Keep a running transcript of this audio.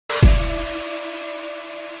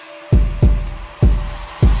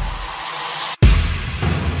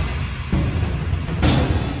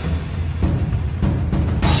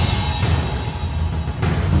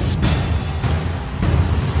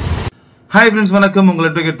Hi friends, வணக்கம். உங்கள்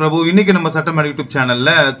advocate பிரபு. இன்னைக்கு நம்ம சட்டமேடை யூடியூப்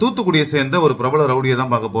சேனல்ல தூத்துக்குடியை சேர்ந்த ஒரு பிரபல ரவுடியை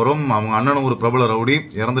தான் பார்க்க போறோம். அவங்க அண்ணனும் ஒரு பிரபல ரவுடி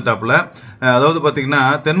இறந்துட்டாப்ல. அதாவது பாத்தீங்கன்னா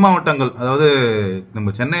தென் மாவட்டங்கள், அதாவது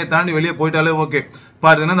நம்ம சென்னையை தாண்டி வெளியே போயிட்டாலே ஓகே.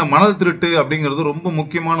 பாத்தீங்கன்னா இந்த மணல் திருட்டு அப்படிங்கிறது ரொம்ப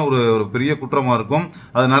முக்கியமான ஒரு பெரிய குற்றமா இருக்கும்.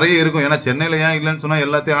 அது நிறைய இருக்கும். ஏன்னா சென்னையில ஏன் இல்லைன்னு சொன்னா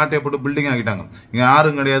எல்லாத்தையும் ஆட்டையை போட்டு பில்டிங் ஆகிட்டாங்க. இங்க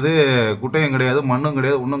ஆறும் கிடையாது, குட்டையும் கிடையாது, மண்ணும்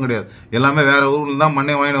கிடையாது, ஒன்றும் கிடையாது. எல்லாமே வேற ஊர்ல தான்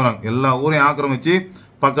மண்ணை வாங்கிட்டு வராங்க. எல்லா ஊரையும் ஆக்கிரமிச்சு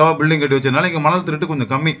பக்காவா பில்டிங் கட்டி வச்சதுனால இங்க மணல் திருட்டு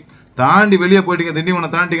கொஞ்சம் கம்மி. தாண்டி வெளியே போயிட்டீங்க, திண்டிவனை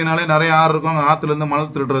தாண்டிங்கனாலே நிறைய ஆறு இருக்கும். ஆத்துல இருந்து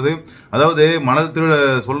மணல் திருடுறது, அதாவது மணல் திரு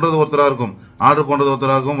சொல்றது ஒருத்தரா இருக்கும், ஆர்டர் பண்றது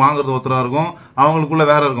ஒருத்தரா இருக்கும், வாங்குறது ஒருத்தரா இருக்கும், அவங்களுக்குள்ள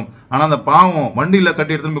வேற இருக்கும். ஆனா அந்த பாவம் வண்டியில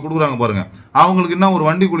கட்டி எடுத்து போய் கொடுக்குறாங்க பாருங்க, அவங்களுக்கு என்ன ஒரு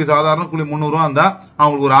வண்டி கூலி, சாதாரண கூலி 300 ரூபா இருந்தா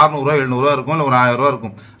அவங்களுக்கு ஒரு 600 ரூபா 700 ரூபா இருக்கும், இல்ல ஒரு 1000 ரூபா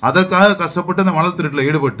இருக்கும். அதற்காக கஷ்டப்பட்டு அந்த மணல் திருட்டுல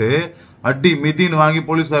ஈடுபட்டு அடி மிதின்னு வாங்கி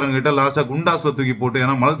போலீஸ்காரங்க கிட்ட லாஸ்டா குண்டாஸ்ல தூக்கி போட்டு,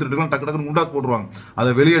 ஏன்னா மணல் திருட்டுக்கு டக்கு டக்குன்னு குண்டாஸ் போட்டுருவாங்க, அதை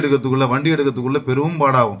வெளியே எடுக்கிறதுக்குள்ள வண்டி எடுக்கிறதுக்குள்ள பெரும்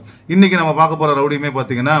பாடாகும். இன்னைக்கு நம்ம பார்க்க போற ரவுடியுமே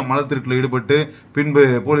பாத்தீங்கன்னா மணல் திருட்டுல ஈடுபட்டு பின்பு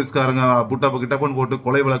போலீஸ்காரங்க புட்டாப்பு கிட்டப்பன் போட்டு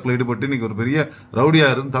கொலை வழக்குல ஈடுபட்டு இன்னைக்கு ஒரு பெரிய ரவுடியா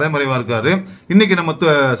இருந்து தலைமறைவா இருக்காரு. இன்னைக்கு நம்ம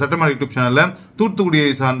சட்டமேடை யூடியூப் சேனல்ல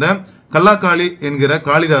தூத்துக்குடியை சார்ந்த கல்லாக்காளி என்கிற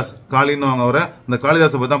காளின்னு அவரை, அந்த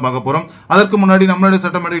காளிதாசை பத்தி தான் பார்க்க போறோம். அதற்கு முன்னாடி நம்மளுடைய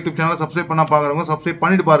சட்டமேடை யூடியூப் சேனலை சப்ஸ்கிரைப் பண்ணா பாக்குறவங்க சப்ஸ்கிரைப்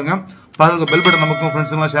பண்ணிட்டு பாருங்க. பெல் பட்டன் நமக்கும்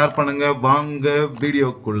ஃப்ரெண்ட்ஸ் எல்லாம் ஷேர் பண்ணுங்க. வாங்க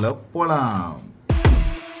வீடியோக்குள்ள போலாம்.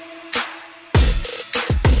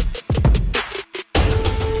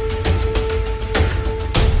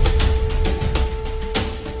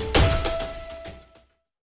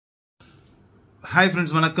 ஹாய்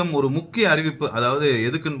ஃப்ரெண்ட்ஸ், வணக்கம். ஒரு முக்கிய அறிவிப்பு, அதாவது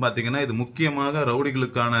எதுக்குன்னு பாத்தீங்கன்னா இது முக்கியமாக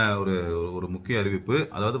ரவுடிகளுக்கான ஒரு முக்கிய அறிவிப்பு.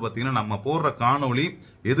 அதாவது பாத்தீங்கன்னா நம்ம போடுற காணொளி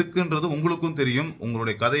எதுக்குன்றது உங்களுக்கும் தெரியும்.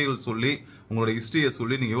 உங்களுடைய கதைகள் சொல்லி, உங்களுடைய ஹிஸ்டரியை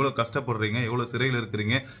சொல்லி, நீங்க எவ்வளவு கஷ்டப்படுறீங்க, எவ்வளவு சிறையில்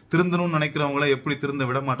இருக்கிறீங்க, திருந்தணும்னு நினைக்கிறவங்கள எப்படி திருந்த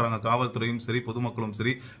விட மாட்டாங்க, காவல்துறையும் சரி பொதுமக்களும்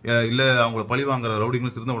சரி, இல்ல அவங்களை பழி வாங்குற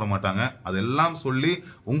ரவுடிகளும் திருந்த விட மாட்டாங்க. அதெல்லாம் சொல்லி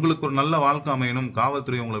உங்களுக்கு ஒரு நல்ல வாழ்க்கை அமையணும்,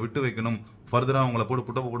 காவல்துறை உங்களை விட்டு வைக்கணும், ஃபர்தரா உங்களை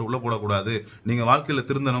போட்டு உள்ள போடக்கூடாது, நீங்க வாழ்க்கையில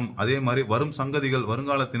திருந்தணும். அதே மாதிரி வரும் சங்கதிகள்,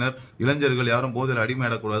 வருங்காலத்தினர், இளைஞர்கள் யாரும் போதையில்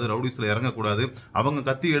அடிமையிடக்கூடாது, ரவுடிஸ்ல இறங்கக்கூடாது, அவங்க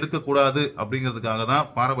கத்தி எடுக்கக்கூடாது அப்படிங்கிறதுக்காக தான்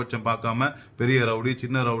பாரபட்சம் பார்க்காம பெரிய ரவுடி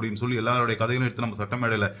சின்ன ரவுடின்னு சொல்லி எல்லாருடைய கதைகளும் எடுத்து நம்ம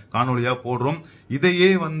சட்டமேடையில காணொலியா போடுறோம். இதையே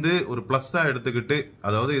ஒரு பிளஸ்ஸா எடுத்துக்கிட்டு,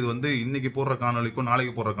 அதாவது இது இன்னைக்கு போடுற காணொலிக்கும்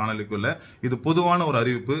நாளைக்கு போடுற காணொலிக்கும் இல்ல, இது பொதுவான ஒரு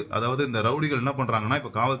அறிவிப்பு. அதாவது இந்த ரவுடிகள் என்ன பண்றாங்கன்னா,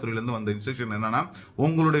 இப்ப காவல்துறையில இருந்து வந்த இன்ஸ்ட்ரக்ஷன் என்னன்னா,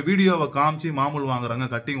 உங்களுடைய வீடியோவை காமிச்சு மாமூல் வாங்குறாங்க,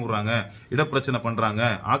 கட்டிங் விடுறாங்க, பிரச்சனை பண்றாங்க,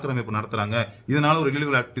 ஆக்கிரமிப்பு நடத்துறாங்க, இதனால ஒரு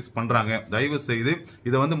இல்லீகல் ஆக்டிவிட்டிஸ் பண்றாங்க. தயவு செய்து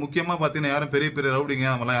இதை முக்கியமா பாத்தீங்கன்னா யாரும் பெரிய பெரிய ரவுடிங்க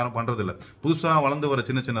அதெல்லாம் யாரும் பண்றது இல்ல. புதுசா வளர்ந்து வர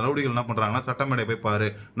சின்ன சின்ன ரவுடிகள் என்ன பண்றாங்கன்னா, சட்டமேடை போய் பாரு,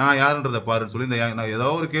 நான் யாருன்றதை பாருன்னு சொல்லி, ஏதோ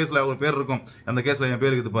ஒரு கேஸ்ல ஒரு பேர் இருக்கும், அந்த கேஸ்ல என்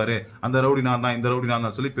பேர் இருக்குது பாரு, அந்த ரவுடி நான் தான், இந்த ரவுடி நான்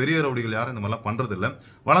தான் சொல்லி பெரிய ரவுடிகள் யாரும் இந்த மாதிரிலாம் பண்றது இல்ல.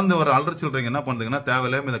 வளர்ந்து வர அல்ற சில்றீங்க என்ன பண்றீங்கன்னா,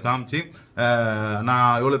 தேவையில்லாம இதை காமிச்சு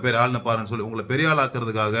நான் எவ்வளவு பேர் ஆள்னு பாருன்னு சொல்லி உங்களை பெரிய ஆள்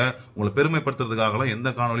ஆக்குறதுக்காக, உங்களை பெருமைப்படுத்துறதுக்காக எந்த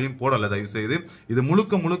காணொலியும் போடல. தயவு செய்து இது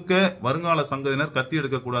முழுக்க முழுக்க வருங்கால சங்கதியினர் கத்தி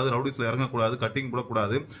எடுக்கக்கூடாது, ரவுடிஸ்ல இறங்கக்கூடாது, கட்டிங்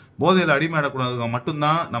போடக்கூடாது, போதையில அடிமையிடக்கூடாது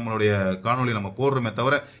மட்டும்தான் நம்மளுடைய காணொலி நம்ம போடுறோமே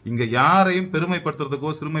தவிர, இங்க யாரையும்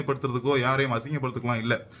பெருமைப்படுத்துறதுக்கோ சிறுமைப்படுத்துறதுக்கோ யாரையும் அசிங்கப்படுத்துக்கலாம்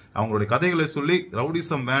இல்ல. அவங்களுடைய கதைகளை சொல்லி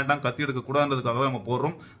ரவுடிசம் வேண்டாம், கத்தி எடுக்க கூடாதுன்றதுக்காக தான் நம்ம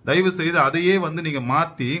போடுறோம். தயவு செய்து அதையே நீங்க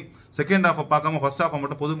மாத்தி செகண்ட் ஹாஃப் பார்க்காம ஃபர்ஸ்ட் ஹாஃப்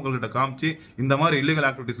மட்டும் பொதுமக்கள்கிட்ட காமிச்சு இந்த மாதிரி இல்லீகல்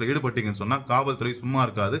ஆக்டிவிட்டிஸ்ல ஈடுபட்டீங்கன்னு சொன்னா காவல்துறை சும்மா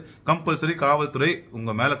இருக்காது. கம்பல்சரி காவல்துறை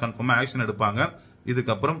உங்க மேல கன்ஃபார்மா ஆக்ஷன் எடுப்பாங்க.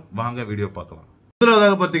 இதுக்கப்புறம் வாங்க வீடியோ பார்க்கலாம்.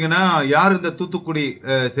 முதலாவதாக பாத்தீங்கன்னா, யார் இந்த தூத்துக்குடி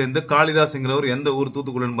சேர்ந்த காளிதாஸ்ங்கிறவர், எந்த ஊர்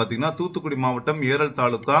தூத்துக்குடின்னு பாத்தீங்கன்னா, தூத்துக்குடி மாவட்டம் ஏரல்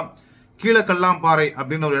தாலுகா கீழக்கல்லாம்பாறை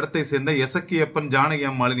அப்படின்னு ஒரு இடத்தை சேர்ந்த எசக்கியப்பன் ஜானகி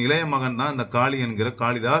அம்மாளின் இளைய மகன் தான் இந்த காளி என்கிற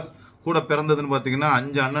காளிதாஸ். கூட பிறந்ததுன்னு பாத்தீங்கன்னா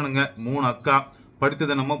 5 அண்ணனுங்க 3 அக்கா.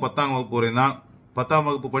 படித்தது என்னமோ 10ஆம் வகுப்பு வரையும் தான். 10ஆம்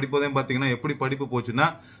வகுப்பு படிப்பதையும் பாத்தீங்கன்னா எப்படி படிப்பு போச்சுன்னா,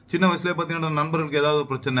 சின்ன வயசுல பாத்தீங்கன்னா நண்பர்களுக்கு ஏதாவது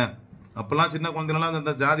பிரச்சனை, அப்பெல்லாம் சின்ன குழந்தைலாம்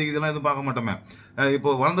இந்த ஜாதி இதெல்லாம் எதுவும் பார்க்க மாட்டோமே. இப்போ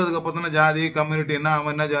வளர்ந்ததுக்கு அப்புறம் தானே ஜாதி கம்யூனிட்டி என்ன,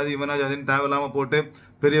 அவன் என்ன ஜாதி இவன் என்ன ஜாதின்னு தேவையில்லாம போட்டு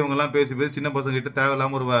பெரியவங்க எல்லாம் பேசி சின்ன பசங்க கிட்ட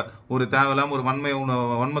தேவையில்லாம ஒரு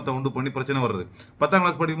வன்மத்தை உண்டு பண்ணி பிரச்சனை வருது. 10ஆம்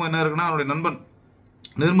கிளாஸ் படிக்கும்போது என்ன இருக்குன்னா, அவருடைய நண்பன்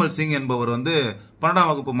நிர்மல் சிங் என்பவர்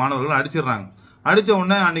 12ஆம் வகுப்பு மாணவர்கள் அடிச்சிடறாங்க. அடிச்ச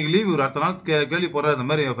உடனே அன்னைக்கு லீவ், ஒரு அடுத்த நாள் கேள்வி போடுறாரு, இந்த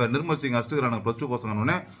மாதிரி நிர்மல் சிங் அடிச்சுக்கிறாங்க +2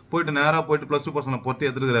 பசங்க. போயிட்டு நேரா போயிட்டு +2 பசங்களை பொட்டி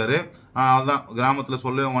எடுத்துக்கிறாரு. அதான் கிராமத்துல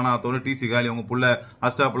சொல்லவே வேணாம், அதோட டிசி காலி, அவங்க புள்ள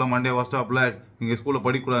அஸ்டாப்ல மண்டே ஃபர்ஸ்டாப்ல இங்க ஸ்கூல்ல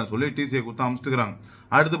படிக்கூடாதுன்னு சொல்லி டிசியை கொடுத்து அமுச்சுக்கிறாங்க.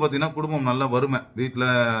 அடுத்து பாத்தீங்கன்னா குடும்பம் நல்லா வறுமை. வீட்டுல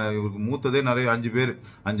இவருக்கு மூத்ததே நிறைய 5 பேர்,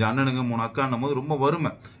 5 அண்ணனுங்க 3 அக்கான்னும் போது ரொம்ப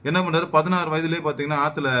வறுமை. என்ன பண்றாரு, 16 வயதுலயே பாத்தீங்கன்னா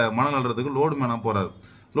ஆத்துல மணல் அள்ளுறதுக்கு லோடு மேனா போறாரு.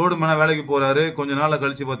 லோடு மேன வேலைக்கு போறாரு. கொஞ்ச நாள்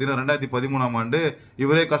கழிச்சு பாத்தீங்கன்னா 2013ஆம் ஆண்டு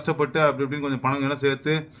இவரே கஷ்டப்பட்டு அப்படி இப்படின்னு கொஞ்சம் பணம்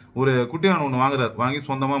சேர்த்து ஒரு குட்டியான ஒண்ணு வாங்குறாரு. வாங்கி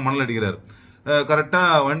சொந்தமா மணல் அடிக்கிறாரு. கரெக்டா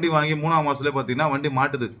வண்டி வாங்கி 3ஆம் மாசத்துல பாத்தீங்கன்னா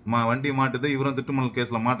வண்டி மாட்டுது. இவரும் திட்டுமணல்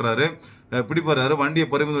கேஸ்ல மாட்டுறாரு. பிடிப்படுறாரு. வண்டியை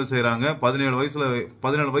பறிமுதல் செய்யறாங்க.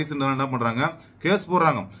 17 வயசு என்ன பண்றாங்க, கேஸ்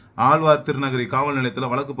போடுறாங்க. ஆழ்வார் திருநகரி காவல் நிலையத்துல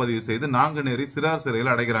வழக்கு பதிவு செய்து நாங்குநேரி சிறார்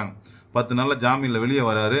சிறையில் அடைக்கிறாங்க. 10 நாள்ல ஜாமீன்ல வெளியே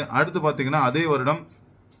வராரு. அடுத்து பாத்தீங்கன்னா அதே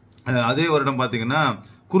வருடம் பாத்தீங்கன்னா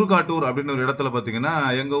குறுக்காட்டூர் அப்படின்னு ஒரு இடத்துல பாத்தீங்கன்னா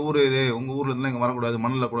எங்க ஊரு இது, உங்க ஊர்ல இருந்து இங்க வரக்கூடாது,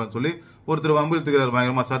 மண்ணில் கூடாதுன்னு சொல்லி ஒருத்தர் வம்பிழுத்துக்கிறாரு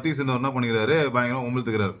பயங்கரமா. சதீஷ் என்ன பண்ணிக்கிறாரு, பயங்கரமா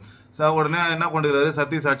வம்பிழுத்துக்கிறாரு. உடனே என்ன பண்ணுறாரு,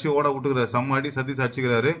 சதீஷ் அடிச்சு ஓட விட்டுக்கிறாரு. சம்மாடி சதீஷ்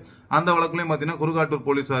அடிச்சுக்கிறாரு. அந்த வழக்குலையும் பாத்தீங்கன்னா குறுக்காட்டூர்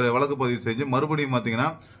போலீஸார் வழக்கு பதிவு செஞ்சு மறுபடியும் பாத்தீங்கன்னா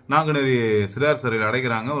நாங்குநேரி சிறார் சிறையில்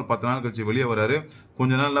அடைக்கிறாங்க. ஒரு 10 நாள் கழிச்சு வெளியே வராரு.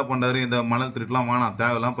 கொஞ்ச நாள் என்ன பண்றாரு, இந்த மணல் திருட்டுலாம் வேணாம்,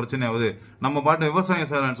 தேவையெல்லாம் பிரச்சனை ஆகுது, நம்ம பாட்டு விவசாயம்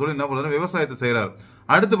செய்யலாம்னு சொல்லி என்ன பண்றாரு, விவசாயத்தை செய்யறாரு.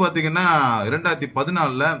 அடுத்து பாத்தீங்கன்னா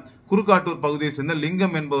 2014 குறுக்காட்டூர் பகுதியை சேர்ந்த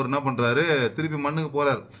லிங்கம் என்பவர் என்ன பண்றாரு, திருப்பி மண்ணுக்கு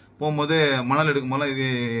போறாரு. போகும்போது மணல் எடுக்கும் போது இது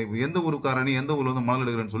எந்த ஊருக்காரணி, எந்த ஊர்ல வந்து மணல்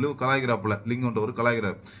எடுக்கிறேன்னு சொல்லி கலாய்கிறாப்புல, லிங்கம்ன்றவர்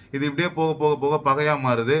கலாய்கிறார். இது இப்படியே போக போக போக பகையா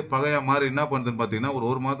மாறுது. பகையா மாறி என்ன பண்ணுதுன்னு பாத்தீங்கன்னா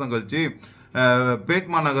ஒரு மாசம் கழிச்சு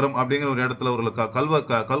பேட்மா நகரம் அப்படிங்கிற ஒரு இடத்துல ஒரு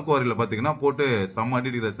கல்குவாரியில பாத்தீங்கன்னா போட்டு செம்ம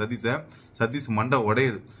அடிக்கிற சதீஷ் மண்டை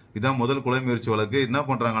உடையுது. இதான் முதல் கொலை முயற்சி வழக்கு. என்ன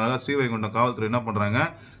பண்றாங்க, அழகா ஸ்ரீவைகுண்டம் காவல்துறை என்ன பண்றாங்க,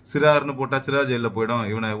 சிறார்னு போட்டா சிறார் ஜெயில போயிடும்,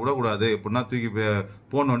 இவனை விடக்கூடாது எப்படின்னா தூக்கி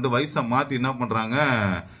போன் வந்து வயசை மாத்தி என்ன பண்றாங்க,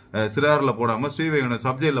 சிறார்ல போடாம ஸ்ரீவைகுண்டம்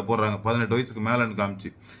சப்ஜெயில போடுறாங்க 18 வயசுக்கு மேலன்னு காமிச்சு.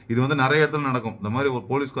 இது வந்து நிறைய இடத்துல நடக்கும். இந்த மாதிரி ஒரு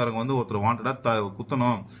போலீஸ்காரங்க வந்து ஒருத்தர் வாண்டடா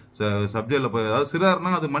குத்தணும் சப்ஜெயில போய், அதாவது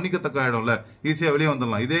சிறார்னா அது மன்னிக்கத்தக்க ஆயிடும்ல, ஈஸியா வெளியே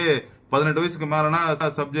வந்துடலாம். இதே 18 வயசுக்கு மேலனா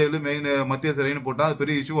சப்ஜெயிலு மெயின் மத்திய சிறைன்னு போட்டா அது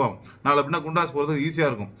பெரிய இஷ்யூ ஆகும். நாளை அப்படின்னா குண்டாஸ் போறது ஈஸியா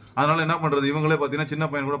இருக்கும். அதனால என்ன பண்றது, இவங்களே பாத்தீங்கன்னா சின்ன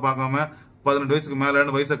பையன் கூட பார்க்காம 18 வயசுக்கு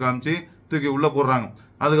மேலன்னு வயசை காமிச்சு தூக்கி உள்ள போடுறாங்க.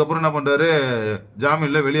 அதுக்கப்புறம் என்ன பண்றாரு,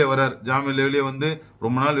 ஜாமீன்ல வெளியே வர்றாரு. ஜாமீன்ல வெளியே வந்து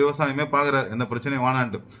ரொம்ப நாள் விவசாயமே பாக்குறாரு, எந்த பிரச்சனையும்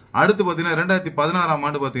வானான்ட்டு. அடுத்து பாத்தீங்கன்னா 2016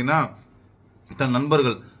 ஆண்டு பாத்தீங்கன்னா தன்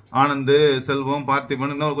நண்பர்கள் ஆனந்த், செல்வம்,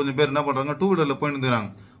 பார்த்திபன் இன்னும் கொஞ்சம் பேர் என்ன பண்றாங்க, 2 வீலர்ல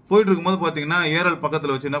போயிட்டு இருக்கும்போது பாத்தீங்கன்னா ஏரல்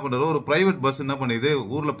பக்கத்துல வச்சு என்ன பண்றாரு, ஒரு பிரைவேட் பஸ் என்ன பண்ணுது,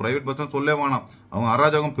 ஊர்ல பிரைவேட் பஸ் சொல்லவே வேணாம், அவங்க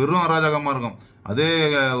அராஜகம் பெரும் அராஜகமா இருக்கும். அதே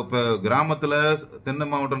இப்ப கிராமத்துல தென்னை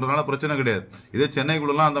மாவட்டம்ன்றதுனால பிரச்சனை கிடையாது. இதே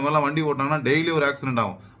சென்னைக்குள்ளலாம் அந்த மாதிரிலாம் வண்டி ஓட்டினாங்கன்னா டெய்லி ஒரு ஆக்சிடென்ட்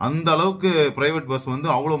ஆகும். அந்த அளவுக்கு பிரைவேட் பஸ் வந்து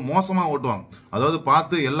அவ்வளவு மோசமா ஓட்டுவாங்க. அதாவது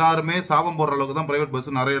பார்த்து எல்லாருமே சாபம் போடுற அளவுக்கு தான் பிரைவேட் பஸ்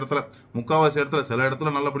நிறைய இடத்துல, முக்காவாசி இடத்துல, சில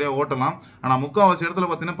இடத்துல நல்லபடியா ஓட்டலாம். ஆனா முக்காவாசி இடத்துல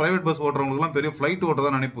பாத்தீங்கன்னா பிரைவேட் பஸ் ஓட்டுறவங்களுக்கு எல்லாம் பெரிய பிளைட் ஓட்ட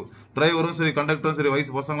தான் நினைப்பு. டிரைவரும் சரி கண்டக்டரும் சரி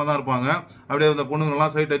வயசு பசங்க தான் இருப்பாங்க. அப்படியே அந்த பொண்ணுங்க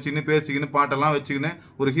எல்லாம் சைட் அடிச்சுன்னு பேசிக்கின்னு பாட்டெல்லாம் வச்சுக்கின்னு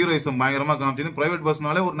ஒரு ஹீரோயிசம் பயங்கரமா காமிச்சுன்னு பிரைவேட்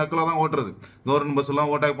பஸ்னாலே ஒரு நக்கலா தான் ஓட்டுறது. கவர்மெண்ட் பஸ்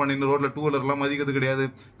எல்லாம் ஓட்டாக் பண்ணிட்டு ரோட்ல 2 வீலர் எல்லாம் மதிக்கிறது கிடையாது,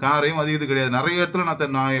 காரையும் மதிக்கிறது கிடையாது. நிறைய இடத்துல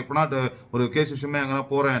நான் எப்படின்னா ஒரு கேஸ் விஷயமே எங்கன்னா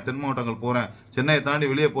போறேன், தென் மாவட்டங்கள் போறேன், சென்னையை தாண்டி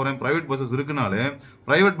வெளியே போறேன், பிரைவேட் பஸ்ஸஸ் இருக்குனாலே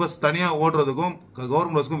பிரைவேட் பஸ் தனியா ஓடுறதுக்கும்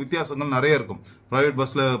கவர்மெண்ட் பஸ்ஸுக்கும் வித்தியாசங்கள் நிறைய இருக்கும். பிரைவேட்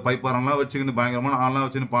பஸ்ல பைப்பாரெல்லாம் வச்சுக்கின்னு பயங்கரமான ஆள்லாம்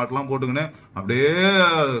வச்சுன்னு பாட்டெல்லாம் போட்டுக்கின்னு அப்படியே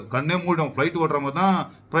கண்ணே மூடிடும். பிளைட் ஓட்டுற மாதிரி தான்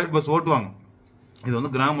பிரைவேட் பஸ் ஓட்டுவாங்க. இது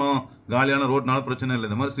வந்து கிராமம், காலியான ரோட்னால பிரச்சனை இல்லை.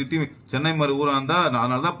 இந்த மாதிரி சிட்டி சென்னை மாதிரி ஊரா இருந்தா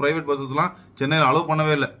அதனாலதான் பிரைவேட் பஸ்ஸஸ் எல்லாம் சென்னையில் அலோவ்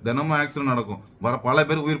பண்ணவே இல்லை. தினமும் ஆக்சிடென்ட் நடக்கும், வர பல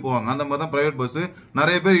பேர் உயிர் போவாங்க. அந்த மாதிரி தான் பிரைவேட் பஸ்.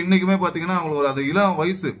 நிறைய பேர் இன்னைக்குமே பாத்தீங்கன்னா அவங்களுக்கு ஒரு அது இளம்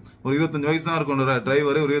வயசு, ஒரு 25 வயசு தான் இருக்கும்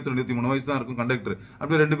டிரைவர், ஒரு 22, 23 வயசு தான் இருக்கும் கண்டக்டர்.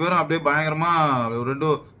 அப்படியே 2 பேரும் அப்படியே பயங்கரமா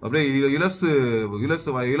அப்படியே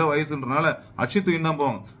இள வயசுன்றனால அச்சு தூக்கி தான்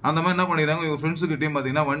போவாங்க. அந்த மாதிரி என்ன பண்ணிடுறாங்க, இவங்க ஃப்ரெண்ட்ஸு கிட்டயும்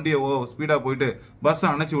பாத்தீங்கன்னா வண்டியை ஸ்பீடா போயிட்டு பஸ்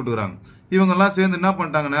அணைச்சி விட்டுக்கிறாங்க. இவங்க எல்லாம் சேர்ந்து என்ன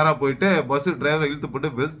பண்ணிட்டாங்க, நேரா போயிட்டு பஸ் டிரைவரை இழுத்து போட்டு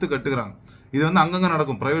வெளுத்து கட்டுக்கிறாங்க. இது வந்து அங்கங்க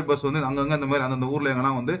நடக்கும். பிரைவேட் பஸ் வந்து அங்கங்க இந்த மாதிரி அந்த ஊர்ல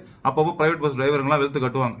எங்கன்னா வந்து அப்பப்போ பிரைவேட் பஸ் டிரைவருங்கெல்லாம் வெளுத்து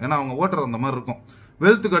கட்டுவாங்க. ஏன்னா அவங்க ஓட்டுறது அந்த மாதிரி இருக்கும்.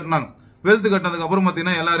 வெளுத்து கட்டினாங்க. வெளுத்து கட்டினதுக்கு அப்புறம்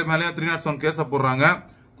பாத்தீங்கன்னா எல்லாரும் மேலேயும் 307 கேஸ போடுறாங்க.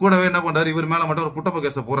 கூடவே என்ன பண்றாரு, இவர் மேல மட்டும் ஒரு புட்டப்ப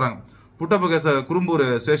கேஸ போடுறாங்க. புட்டப்ப கேஸ குறும்பூர்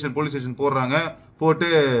ஸ்டேஷன் போலீஸ் ஸ்டேஷன் போடுறாங்க. போட்டு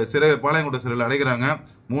பாளையங்கோட்டை சிறையில் அடைக்கிறாங்க.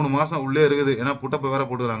 3 மாசம் உள்ளே இருக்குது. ஏன்னா புட்டப்பை வேற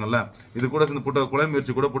போட்டுக்கிறாங்கல்ல. இது கூட இந்த கொலை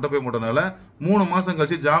முயற்சி கூட புட்டப்பை போட்டனால 3 மாசம்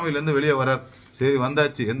கழிச்சு ஜாமீன்ல இருந்து வெளியே வர்றார். சரி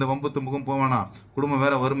வந்தாச்சு, எந்த வம்பு தும்புக்கும் போவானா, குடும்பம்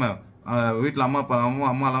வேற வறுமை, வீட்டுல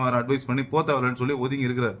அம்மா எல்லாம் வேற அட்வைஸ் பண்ணி போத்தவரன்னு சொல்லி ஒதுங்கி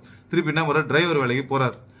இருக்கிறார். திருப்பி என்ன வர்றார், டிரைவர் வேலைக்கு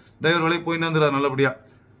போறார். டிரைவர் வேலைக்கு போயிட்டு வந்துறாரு நல்லபடியா.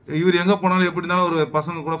 இவர் எங்க போனாலும் எப்படி இருந்தாலும் ஒரு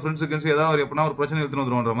பசங்க கூட ஃப்ரெண்ட்ஸுக்கு ஏதாவது எப்படின்னா ஒரு பிரச்சனை எடுத்துன்னு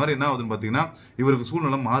வந்துருவான்ற மாதிரி என்ன ஆகுதுன்னு பாத்தீங்கன்னா இவருக்கு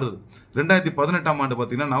சூழ்நிலை மாறுது. 2018 ஆண்டு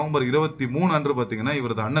பாத்தீங்கன்னா நவம்பர் 23 அன்று பாத்தீங்கன்னா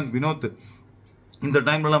இவரது அண்ணன் வினோத், இந்த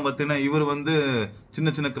டைம்ல எல்லாம் பாத்தீங்கன்னா இவர் வந்து சின்ன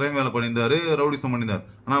சின்ன கிரைம் வேலை பண்ணியிருந்தாரு, ரவுடிசம் பண்ணியிருந்தார்.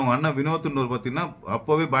 ஆனா அவங்க அண்ணன் வினோத்ன்றவர் பாத்தீங்கன்னா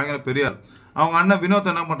அப்பவே பயங்கர பெரியார். அவங்க அண்ணன் வினோத்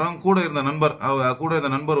என்ன பண்றாங்க, கூட இருந்த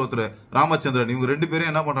நண்பர் ஒருத்தர் ராமச்சந்திரன், இவங்க 2 பேரும்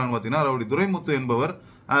என்ன பண்றாங்க பாத்தீங்கன்னா ரவுடி துரைமுத்து என்பவர்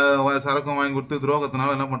சரக்கம் வாங்கி கொடுத்து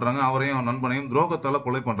துரோகத்தினால என்ன பண்றாங்க, அவரையும் அவன் நண்பனையும் துரோகத்தால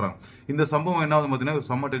கொலை பண்றாங்க. இந்த சம்பவம் என்ன ஆகுது பாத்தீங்கன்னா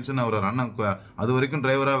செம்ம டென்ஷன் ஆகுறாரு அண்ணன். அது வரைக்கும்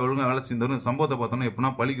டிரைவரா ஒழுங்கா வேலை செஞ்சவர் சம்பவத்தை பார்த்தோன்னா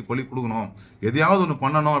எப்படின்னா பழி கொடுக்கணும், எதையாவது ஒண்ணு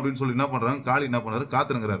பண்ணணும் அப்படின்னு சொல்லி என்ன பண்றாங்க, காளி என்ன பண்றாரு,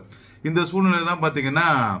 காத்துருங்கிறாரு. இந்த சூழ்நிலை தான் பாத்தீங்கன்னா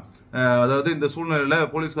அதாவது இந்த சூழ்நிலையில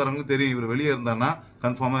போலீஸ்காரங்களுக்கு தெரியும் இவர் வெளியே இருந்தாருன்னா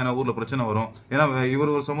கன்ஃபார்மா ஏன்னா ஊர்ல பிரச்சனை வரும். ஏன்னா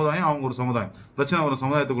இவர் ஒரு சமுதாயம், அவங்க ஒரு சமுதாயம், பிரச்சனை வரும்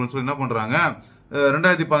சமுதாயத்துக்குள்ள சொல்லி என்ன பண்றாங்க,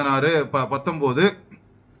 2019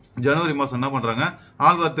 ஜனவரி மாசம் என்ன பண்றாங்க,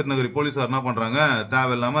 ஆழ்வார் திருநகரி போலீசார் என்ன பண்றாங்க,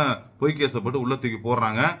 தேவையில்லாம பொய் கேசப்பட்டு உள்ள தூக்கி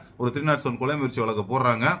போடுறாங்க. ஒரு 307 கொலை முயற்சி வழக்கு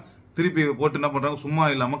போடுறாங்க. திருப்பி போட்டு என்ன பண்றாங்க, சும்மா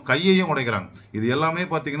இல்லாம கையையும் உடைக்கிறாங்க. இது எல்லாமே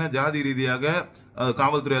பாத்தீங்கன்னா ஜாதி ரீதியாக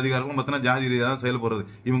காவல்துறை அதிகாரிகளும் பார்த்தீங்கன்னா ஜாதி ரீதியாக செயல்படுறது.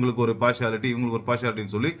 இவங்களுக்கு ஒரு பார்ஷியாலிட்டி, இவங்களுக்கு ஒரு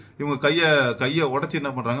பார்ஷியாலிட்டின்னு சொல்லி இவங்க கையை உடைச்சு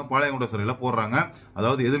என்ன பண்றாங்க, பாளையங்கோட்டை சிறையில போடுறாங்க.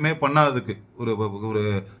 அதாவது எதுவுமே பண்ணாததுக்கு ஒரு ஒரு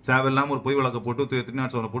தேவையில்லாம ஒரு பொய் வழக்க போட்டு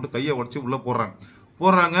 3 போட்டு கையை உடைச்சு உள்ள போடுறாங்க.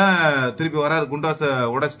 திருப்பி வராரு, குண்டாசை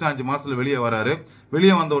உடைச்சிட்டு 5 மாசத்துல வெளியே வராரு.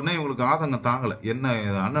 வெளியே வந்த உடனே இவங்களுக்கு ஆதங்கம் தாங்கல, என்ன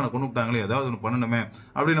அண்ணனை கொண்டு விட்டாங்களே, ஏதாவது ஒன்று பண்ணணுமே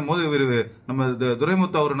அப்படின்னும் போது இவர் நம்ம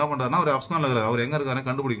துரைமுத்து அவர் என்ன பண்றாருன்னா, அவர் அப்ஸ்கான்ல இருக்கிறார், அவர் எங்க இருக்காரு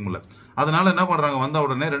கண்டுபிடிக்க முடியல. அதனால என்ன பண்றாங்க, வந்த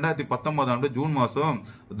உடனே 2019 ஆண்டு ஜூன் மாசம்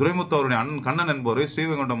துரைமுத்து அவருடைய அண்ணன் கண்ணன் என்பவரை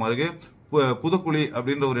ஸ்ரீவைகுண்டம் அருகே புதுக்குழி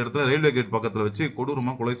அப்படின்ற ஒரு இடத்துல ரயில்வே கேட் பக்கத்துல வச்சு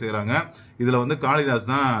கொடூரமா கொலை செய்யறாங்க. இதுல காளிதாஸ்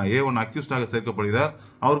தான் A1 அக்யூஸ்டாக சேர்க்கப்படுகிறார்.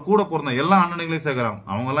 அவர் கூட பிறந்த எல்லா அண்ணனைகளையும் சேர்க்கிறாங்க.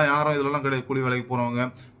 அவங்க எல்லாம் யாரும் இதெல்லாம் கிடையாது, கூலி வேலைக்கு போறவங்க,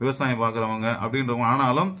 விவசாயம் பாக்குறவங்க அப்படின்றவங்க.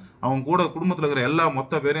 ஆனாலும் அவங்க கூட குடும்பத்துல இருக்கிற எல்லா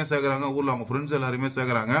மொத்த பேரையும் சேர்க்கிறாங்க. ஊர்ல அவங்க ஃப்ரெண்ட்ஸ் எல்லாருமே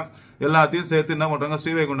சேர்க்கிறாங்க. எல்லாத்தையும் சேர்த்து என்ன பண்றாங்க,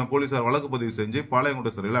 ஸ்ரீவைகுண்டம் போலீசார் வழக்கு பதிவு செஞ்சு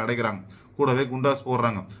பாளையங்கோட்டை சிறையில அடைக்கிறாங்க. கூடவே குண்டாஸ்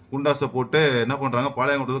போடுறாங்க. குண்டாசை போட்டு என்ன பண்றாங்க,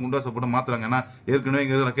 பாளையங்கோட்டை குண்டாசை போட்டு மாத்துறாங்க. ஏன்னா ஏற்கனவே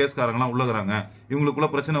இங்க இருக்கிற கேஸ்காரங்க எல்லாம் உள்ளகிறாங்க, இவங்களுக்குள்ள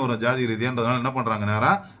பிரச்சனை வரும் ஜாதி ரீதியான்றதுனால என்ன பண்றாங்க,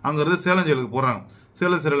 நேரா அங்க இருந்து சேலம் ஜெயிலுக்கு போறாங்க.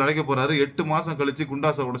 சேலம் சிறையில் அடைக்க போறாரு. 8 மாசம் கழிச்சு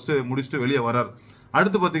குண்டாசை உடைச்சிட்டு முடிச்சுட்டு வெளியே வர்றாரு.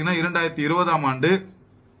 அடுத்து பாத்தீங்கன்னா 2020 ஆண்டு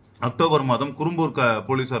அக்டோபர் மாதம் குறும்பூர்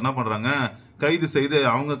போலீசார் என்ன பண்றாங்க, கைது செய்து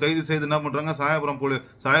என்ன பண்றாங்க,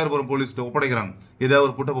 சாயர்புரம் போலீஸ் ஒப்படைக்கிறாங்க. ஏதாவது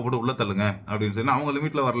ஒரு புட்டப்பை போட்டு உள்ள தள்ளுங்க அப்படின்னு சொல்லி. அவங்க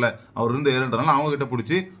லிமிட்ல வரல, அவர் இருந்து ஏறன்றனால அவங்க கிட்ட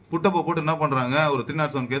பிடிச்சி புட்டப்பை போட்டு என்ன பண்றாங்க, ஒரு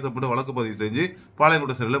 307 கேஸை போட்டு வழக்கு பதிவு செஞ்சு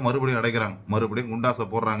பாளையங்கோட்டை சிறையில் மறுபடியும் அடைக்கிறாங்க. மறுபடியும் குண்டாசை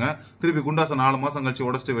போடுறாங்க. திருப்பி குண்டாசை 4 மாசம் கழிச்சு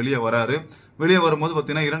உடச்சிட்டு வெளியே வராரு. வெளியே வரும்போது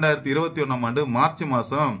பாத்தீங்கன்னா 2021 ஆண்டு மார்ச்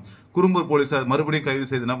மாசம் குறும்பூர் போலீசார் மறுபடியும் கைது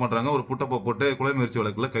செய்து என்ன பண்றாங்க, ஒரு புட்டப்பை போட்டு கொலை முயற்சி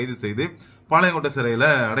வழக்குல கைது செய்து பாளையங்கோட்டை சிறையில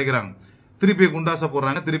அடைக்கிறாங்க. திருப்பி குண்டாசை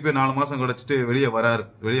போடுறாங்க. திருப்பி 4 மாசம் கிடைச்சிட்டு வெளியே வராரு.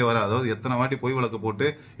 அதாவது எத்தனை வாட்டி பொய் வழக்கு போட்டு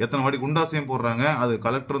எத்தனை வாட்டி குண்டாசையும் போடுறாங்க. அது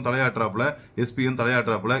கலெக்டரும் தலையாட்டுறாப்புல, எஸ்பியும்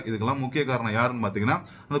தலையாட்டுறாப்புல. இதுக்கெல்லாம் முக்கிய காரணம் யாருன்னு பாத்தீங்கன்னா,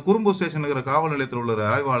 அந்த குறும்பூர் ஸ்டேஷன் இருக்கிற காவல் நிலையத்தில் உள்ள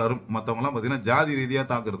ஆய்வாளரும் மத்தவங்க எல்லாம் பாத்தீங்கன்னா ஜாதி ரீதியா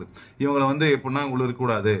தாக்குறது. இவங்களை எப்படின்னா உள்ள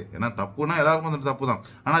இருக்கக்கூடாது, ஏன்னா தப்புனா எல்லாருக்கும் தப்பு தான்.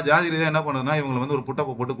 ஆனா ஜாதி ரீதியா என்ன பண்ணுறதுன்னா, இவங்களை ஒரு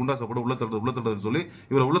புட்டப்பை போட்டு குண்டாசை போட்டு உள்ள தள்ளுறதுன்னு சொல்லி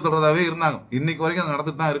இவரை உள்ள தள்ளுறதாவே இருந்தாங்க. இன்னைக்கு வரைக்கும் அது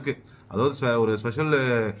நடந்துட்டு தான் இருக்கு. அதாவது ஒரு ஸ்பெஷல்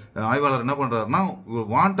ஆய்வாளர் என்ன பண்றாருன்னா,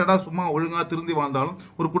 வாண்டடா சும்மா ஒழுங்கா திருந்தி வாழ்ந்தாலும்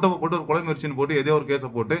ஒரு புட்டப்பை போட்டு ஒரு கொலை முயற்சின்னு போட்டு ஏதோ ஒரு கேஸை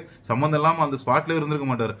போட்டு சம்பந்தம் இல்லாம அந்த ஸ்பாட்ல இருந்திருக்க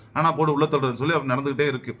மாட்டாரு, ஆனா போட்டு உள்ள தள்ளுறதுன்னு சொல்லி அப்படி நடந்துகிட்டே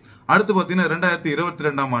இருக்கு. அடுத்து பாத்தீங்கன்னா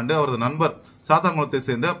 2022 ஆண்டு அவரது நண்பர் சாத்தாங்குளத்தை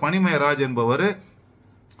சேர்ந்த பனிமயராஜ் என்பவர்,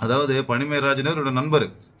 அதாவது பனிமயராஜ் இவரோட நண்பர்,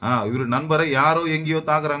 இவரு நண்பரை யாரோ எங்கேயோ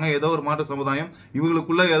தாக்குறாங்க. ஏதோ ஒரு மாற்று சமுதாயம்,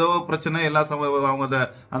 இவங்களுக்குள்ள ஏதோ பிரச்சனை, எல்லா அவங்க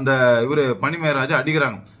அந்த இவரு பனிமயராஜ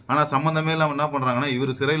அடிக்கிறாங்க. ஆனா சம்பந்தமே இல்லாம என்ன பண்றாங்கன்னா,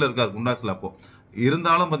 இவரு சிறையில இருக்காரு குண்டாஸ்ல. அப்போ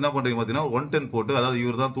இருந்தாலும் என்ன பண்றீங்க பாத்தீங்கன்னா, 110 போட்டு, அதாவது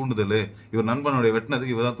இவர் தான் தூண்டுதல், இவர் நண்பனுடைய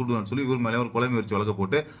வெட்டினதுக்கு இவர் தான் தூண்டுதல் சொல்லி இவர் மேலே ஒரு கொலை முயற்சி வழக்க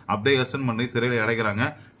போட்டு அப்படியே எக்ஸ்டெண்ட் பண்ணி சிறையில அடைக்கிறாங்க.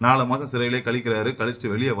 4 மாசம் சிறையிலே கழிக்கிறாரு.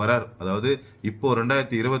 கழிச்சுட்டு வெளியே வரார். அதாவது இப்போ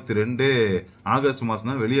 2022 ஆகஸ்ட் மாசம்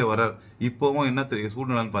தான் வெளியே வரார். இப்போவும் என்ன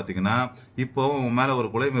சூழ்நிலைன்னு பாத்தீங்கன்னா, இப்போவும் மேல ஒரு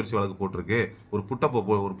கொலை முயற்சி வழக்கு போட்டிருக்கு, ஒரு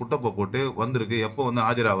புட்டப்பை போட்டு வந்திருக்கு, எப்போ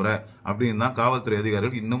ஆஜராகிற அப்படின்னு தான் காவல்துறை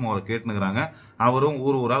அதிகாரிகள் இன்னும் அவரை கேட்டுனுங்கிறாங்க. அவரும்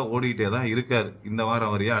ஊரா ஓடிக்கிட்டே தான் இருக்காரு. இந்த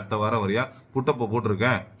வாரம் வரியா, அடுத்த வாரம் வரியா, புட்டப்பை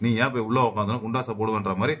போட்டிருக்கேன், நீ ஏன் போய் உள்ள உட்காந்து குண்டாசை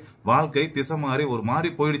போடுவேன்ற மாதிரி வாழ்க்கை திசை மாறி ஒரு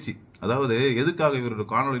மாதிரி போயிடுச்சு. அதாவது எதுக்காக இவரோட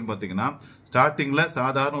காணொலின்னு பாத்தீங்கன்னா, ஸ்டார்டிங்ல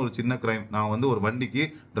சாதாரண ஒரு சின்ன கிரைம், நான் ஒரு வண்டிக்கு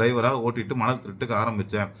டிரைவரா ஓட்டிட்டு மணல் திருட்டுக்கு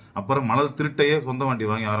ஆரம்பிச்சேன். அப்புறம் மணல் திருட்டையே சொந்த வண்டி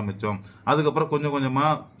வாங்கி ஆரம்பிச்சோம். அதுக்கப்புறம் கொஞ்சம் கொஞ்சமா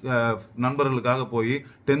நண்பர்களுக்காக போய்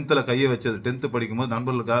 10th கையை வச்சது, 10th படிக்கும்போது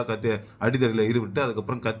நண்பர்களுக்காக அடிதடியில் ஈடுபட்டு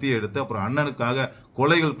அதுக்கப்புறம் கத்தியை எடுத்து அப்புறம் அண்ணனுக்காக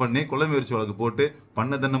கொலைகள் பண்ணி கொலை முயற்சி வழக்கு போட்டு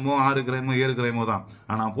பண்ண தன்னமோ 6 கிரைமோ 7 கிரைமோ தான்.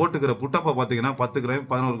 ஆனா போட்டுக்கிற புட்டப்பை பாத்தீங்கன்னா 10 கிரைம்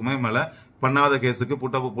 11 மேல பண்ணாத கேஸுக்கு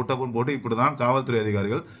புட்டப்புன்னு போட்டு இப்படிதான் காவல்துறை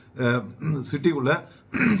அதிகாரிகள் சிட்டிக்குள்ள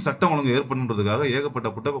சட்டம் ஒழுங்கு ஏற்படுன்றதுக்காக ஏகப்பட்ட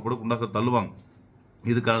புட்டப்பை போட்டு குண்டாசை தள்ளுவாங்க.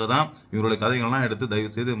 இதுக்காக தான் இவருடைய கதைகள்லாம் எடுத்து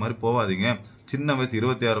தயவு செய்து இது மாதிரி போவாதீங்க. சின்ன வயசு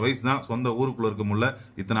 26 வயசு தான், சொந்த ஊருக்குள்ள இருக்க முடியல.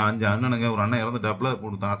 இத்தனை 5 அண்ணனுங்க, ஒரு அண்ணன் இறந்துட்டாப்புல,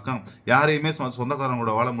 அக்கா, யாரையுமே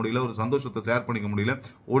சொந்தக்காரங்களோட வாழ முடியல, ஒரு சந்தோஷத்தை ஷேர் பண்ணிக்க முடியல,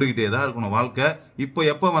 ஓடிக்கிட்டே தான் இருக்கணும் வாழ்க்கை. இப்போ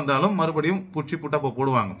எப்ப வந்தாலும் மறுபடியும் புட்டப்பை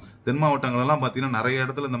போடுவாங்க. தென் மாவட்டங்கள் எல்லாம் பாத்தீங்கன்னா நிறைய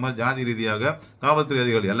இடத்துல இந்த மாதிரி ஜாதி ரீதியாக காவல்துறை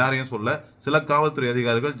அதிகாரிகள், எல்லாரையும் சொல்ல, சில காவல்துறை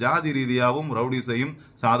அதிகாரிகள் ஜாதி ரீதியாகவும் ரவுடிஸையும்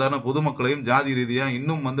சாதாரண பொதுமக்களையும் ஜாதி ரீதியா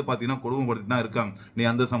இன்னும் பாத்தீங்கன்னா கொடுமைப்படுத்தி தான் இருக்காங்க. நீ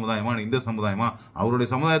அந்த சமுதாயமா, நீ இந்த சமுதாயமா, அவருடைய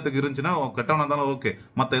சமுதாயத்துக்கு இருந்துச்சுன்னா கெட்டவனா இருந்தாலும் ஓகே,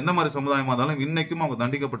 மத்த எந்த மாதிரி சமுதாயமா இருந்தாலும் இன்னைக்கும் அவங்க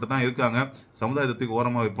தண்டிக்கப்பட்டு தான் இருக்காங்க. சமுதாயத்துக்கு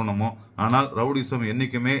ஓரமா வைப்போமோ, ஆனால் ரவுடிசம்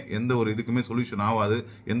என்னைக்குமே எந்த ஒரு இதுக்குமே சொல்யூஷன் ஆகாது,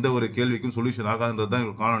 எந்த ஒரு கேள்விக்கும் சொல்யூஷன் ஆகாதுன்றது தான்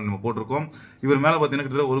இவர் காரணம் நம்ம போட்டிருக்கோம். இவர் மேல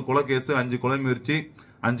பாத்தீங்கன்னா ஒரு கொலை கேஸ், 5 கொலை முயற்சி,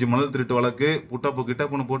 5 மணல் திருட்டு வழக்கு,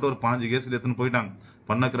 கிட்டப்புன்னு போட்டு ஒரு 15 கேஸ்ல எடுத்துன்னு போயிட்டாங்க.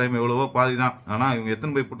 பண்ண கிரைம் எவ்வளவோ பாதி தான். ஆனா இவங்க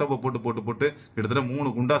எத்தனை போய் புட்டப்பை போட்டு கிட்டத்தட்ட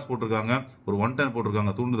 3 குண்டாஸ் போட்டிருக்காங்க, ஒரு 110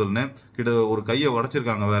 போட்டிருக்காங்க தூண்டுதல்னு, ஒரு கையை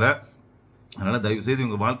உடைச்சிருக்காங்க வேற. அதனால தயவு செய்து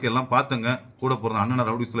உங்க வாழ்க்கையெல்லாம் பாத்துங்க. கூட பிறந்த அண்ணன்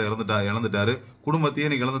ரவுடிஸ்ல இழந்துட்டாரு. குடும்பத்தையே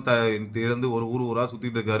நீ இழந்து ஒரு ஊரா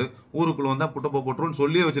சுத்திட்டு இருக்காரு. ஊருக்குள்ள வந்தா புட்டப்போ போட்டுருன்னு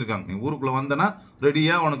சொல்லியே வச்சிருக்காங்க. நீ ஊருக்குள்ள வந்தனா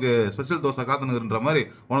ரெடியா உனக்கு ஸ்பெஷல் தோசை காத்துனுக்குன்ற மாதிரி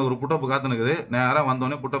உனக்கு ஒரு புட்டப்பு காத்துனுக்குது. நேரம்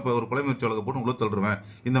வந்தோடனே புட்டப்ப ஒரு கொலை முயற்சி வழக்கு போட்டு உள்ள தள்ளுருவேன்.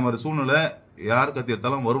 இந்த மாதிரி சூழ்நிலை யார் கத்தி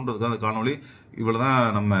எடுத்தாலும் வரும்ன்றதுக்கு அந்த காணொலி.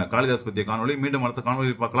 இவ்வளவுதான் நம்ம காளிதாஸ் பத்திய காணொலி. மீண்டும் அடுத்த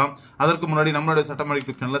காணொலி பார்க்கலாம். அதற்கு முன்னாடி நம்மளுடைய சட்டமடை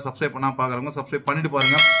யூடியூப் சேனலை சப்ஸ்கிரைப் பண்ணா பாக்குறவங்க சப்ஸ்கிரைப் பண்ணிட்டு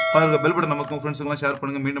பாருங்க. பெல் பட்டன் நமக்கும் ஃப்ரெண்ட்ஸுக்கு ஷேர்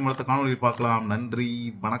பண்ணுங்க. மீண்டும் அடுத்த காணொலி பார்க்கலாம்.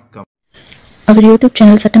 நன்றி, வணக்கம். Our YouTube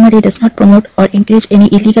channel Sattemadai does not promote or encourage any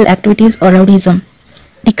illegal activities or rowdyism.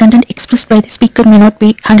 The content expressed by the speaker may not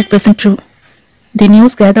be 100% true. The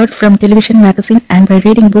news gathered from television, magazine and by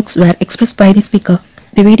reading books were expressed by the speaker.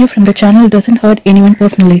 The video from the channel doesn't hurt anyone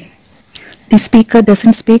personally. The speaker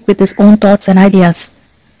doesn't speak with his own thoughts and ideas.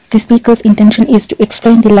 The speaker's intention is to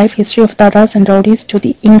explain the life history of dadas and rowdies to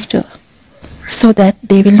the youngster, so that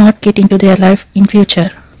they will not get into their life in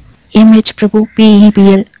future. MH Prabhu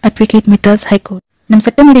PEBL Advocate Madras High Court. நம்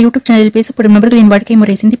சட்டமடை YouTube சேனலில் பேசப்படும் நபர்களின் வாழ்க்கை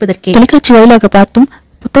முறை சிந்திப்பதற்கே தொலைக்காட்சி வாயிலாக பார்த்தும்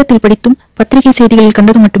புத்தகத்தில் படித்தும் பத்திரிகை செய்திகளில்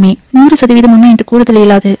கண்டது மட்டுமே 100% உண்மை என்று கூறுதல்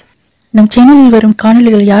இயலாது. நம் சேனலில் வரும்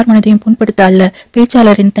காணொலிகள் யார் மனதையும் புண்படுத்த அல்ல,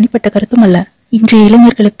 பேச்சாளரின் தனிப்பட்ட கருத்தும் அல்ல. இன்றைய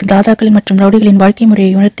இளைஞர்களுக்கு தாதாக்கள் மற்றும் ரவுடிகளின் வாழ்க்கை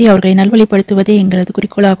முறையை உணர்த்தி அவர்களை நல்வழிப்படுத்துவதே எங்களது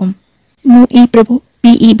குறிக்கோளாகும். மு. இ. பிரபு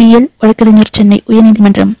PEBL வழக்கறிஞர், சென்னை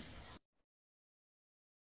உயர்நீதிமன்றம்.